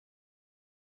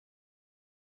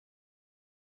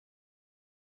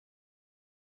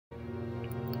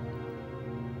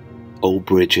O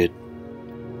Brigit,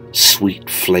 sweet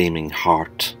flaming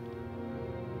heart,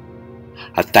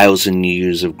 1,000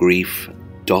 years of grief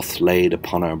doth laid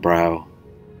upon our brow.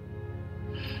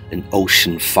 An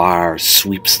ocean fire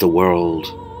sweeps the world,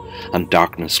 and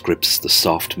darkness grips the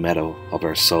soft meadow of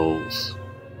our souls.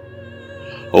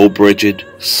 O Brigid,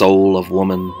 soul of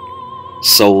woman,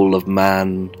 soul of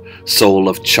man, soul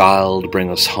of child,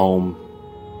 bring us home.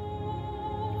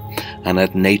 And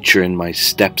let nature in my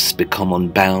steps become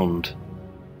unbound,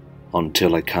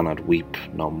 until I cannot weep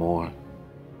no more.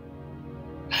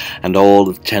 And all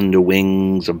the tender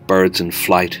wings of birds in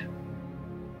flight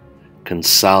can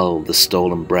salve the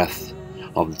stolen breath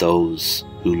of those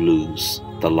who lose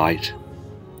the light.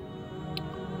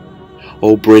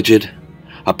 O Brigid,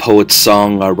 a poet's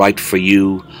song I write for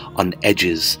you on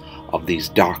edges of these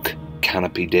dark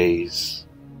canopy days.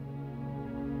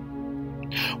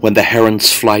 When the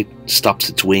heron's flight stops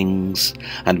its wings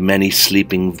and many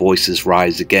sleeping voices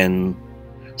rise again,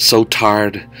 so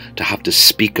tired to have to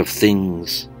speak of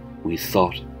things we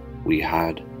thought we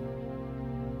had.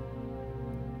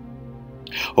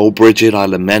 O Brigid, I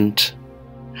lament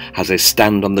as I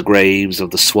stand on the graves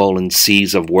of the swollen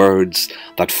seas of words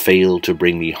that fail to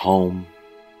bring me home.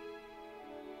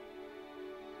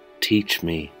 Teach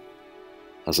me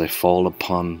as I fall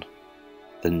upon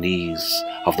the knees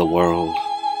of the world.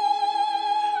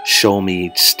 Show me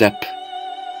each step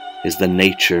is the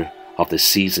nature of the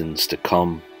seasons to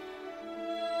come,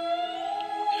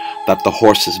 that the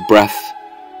horse's breath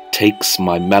takes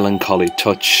my melancholy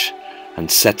touch and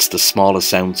sets the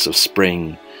smallest ounce of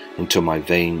spring into my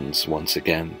veins once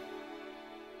again.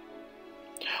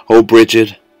 O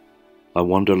Brigid, I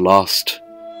wander lost,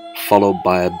 followed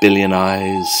by a billion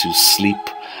eyes who sleep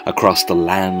across the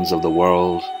lands of the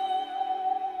world.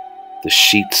 The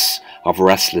sheets of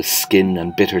restless skin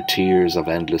and bitter tears of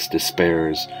endless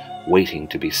despairs waiting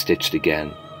to be stitched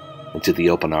again into the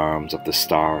open arms of the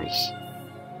stars.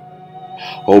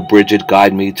 O Brigid,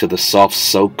 guide me to the soft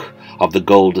soak of the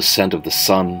gold descent of the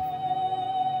sun.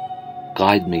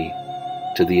 Guide me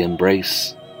to the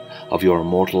embrace of your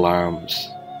immortal arms,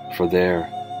 for there,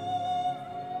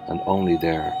 and only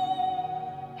there,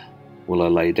 will I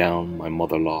lay down my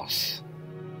mother loss,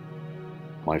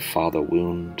 my father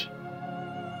wound,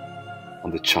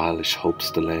 and the childish hopes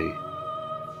delay.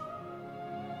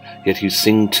 Yet you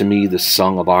sing to me the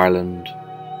song of Ireland,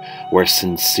 where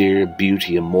sincere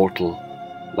beauty immortal,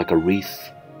 like a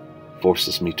wreath,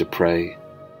 forces me to pray,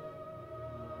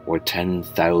 where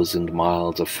 10,000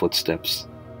 miles of footsteps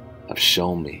have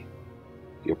shown me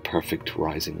your perfect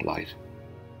rising light.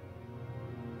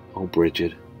 O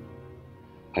Brigid,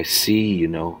 I see, you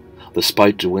know,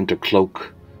 despite the winter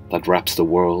cloak that wraps the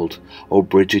world. O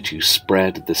Brigid, you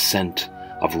spread the scent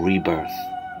of rebirth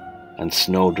and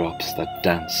snowdrops that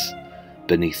dance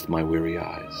beneath my weary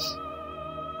eyes.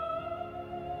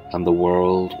 And the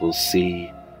world will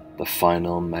see the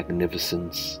final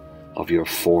magnificence of your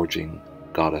forging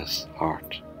goddess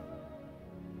heart.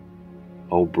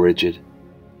 O Brigid,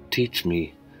 teach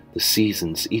me the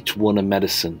seasons, each one a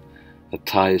medicine that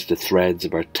ties the threads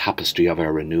of our tapestry of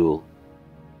our renewal.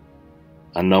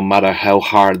 And no matter how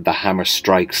hard the hammer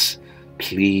strikes,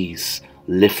 please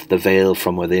lift the veil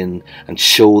from within and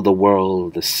show the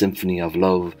world the symphony of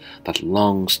love that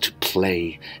longs to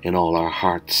play in all our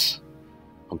hearts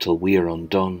until we are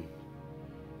undone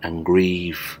and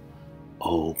grieve,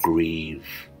 oh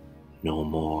grieve no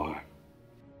more.